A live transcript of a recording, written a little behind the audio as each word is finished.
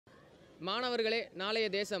மாணவர்களே நாளைய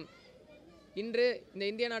தேசம். இன்று இந்த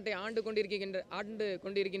இந்திய நாட்டை ஆண்டு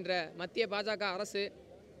கொண்டிருக்கின்ற மத்திய பாஜக அரசு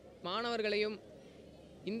மாணவர்களையும்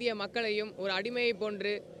இந்திய மக்களையும் ஒரு அடிமையை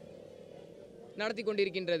போன்று நடத்தி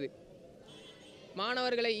கொண்டிருக்கின்றது.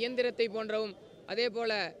 மாணவர்களை இயந்திரத்தை போன்றவும் அதே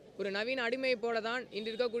போல ஒரு நவீன அடிமையை போல தான் இன்று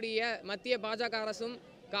இருக்கக்கூடிய மத்திய பாஜக அரசும்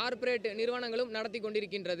கார்ப்பரேட் நிறுவனங்களும் நடத்தி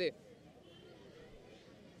கொண்டிருக்கின்றது.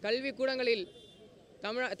 கல்விக்கூடங்களில்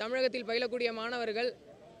தமிழகத்தில் பயிலக்கூடிய மாணவர்கள்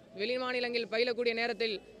வெளிமாநிலங்களில் பயிலக்கூடிய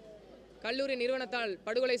நேரத்தில் கல்லூரி நிறுவனத்தால்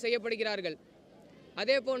படுகொலை செய்யப்படுகிறார்கள்.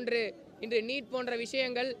 அதே போன்று இன்று நீட் போன்ற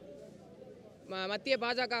விஷயங்கள் மத்திய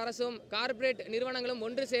பாஜக அரசும் கார்ப்பரேட் நிறுவனங்களும்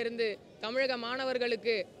ஒன்று சேர்ந்து தமிழக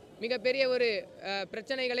மாணவர்களுக்கு மிகப்பெரிய ஒரு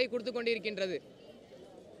பிரச்சனைகளை கொடுத்து கொண்டிருக்கின்றது.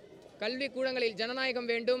 கல்விக்கூடங்களில் ஜனநாயகம்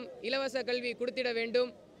வேண்டும், இலவச கல்வி கொடுத்திட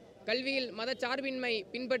வேண்டும், கல்வியில் மதச்சார்பின்மை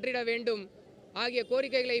பின்பற்றிட வேண்டும் ஆகிய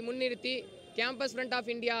கோரிக்கைகளை முன்னிறுத்தி கேம்பஸ் ஃப்ரண்ட் ஆஃப்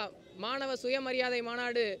இந்தியா மாணவ சுயமரியாதை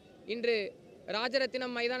மாநாடு இன்று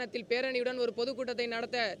ராஜரத்தினம் மைதானத்தில் பேரணியுடன் ஒரு பொதுக்கூட்டத்தை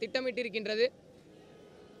நடத்த திட்டமிட்டிருக்கின்றது.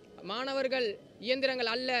 மாணவர்கள் இயந்திரங்கள்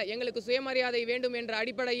அல்ல, எங்களுக்கு சுயமரியாதை வேண்டும் என்ற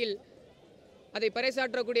அடிப்படையில் அதை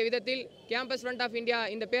பறைசாற்றக்கூடிய விதத்தில் கேம்பஸ் ஃப்ரண்ட் ஆஃப் இந்தியா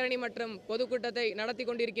இந்த பேரணி மற்றும் பொதுக்கூட்டத்தை நடத்தி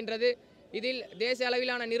கொண்டிருக்கின்றது. இதில் தேசிய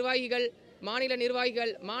அளவிலான நிர்வாகிகள், மாநில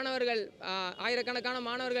நிர்வாகிகள், மாணவர்கள், ஆயிரக்கணக்கான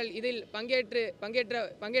மாணவர்கள் இதில்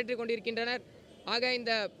பங்கேற்று கொண்டிருக்கின்றனர். ஆக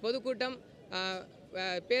இந்த பொதுக்கூட்டம்,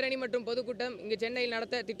 பேரணி மற்றும் பொதுக்கூட்டம் இங்கு சென்னையில்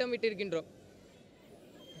நடத்த திட்டமிட்டிருக்கின்றோம்.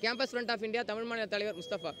 Campus front of India Tamil மாநில தலைவர்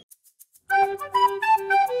முஸ்தபா.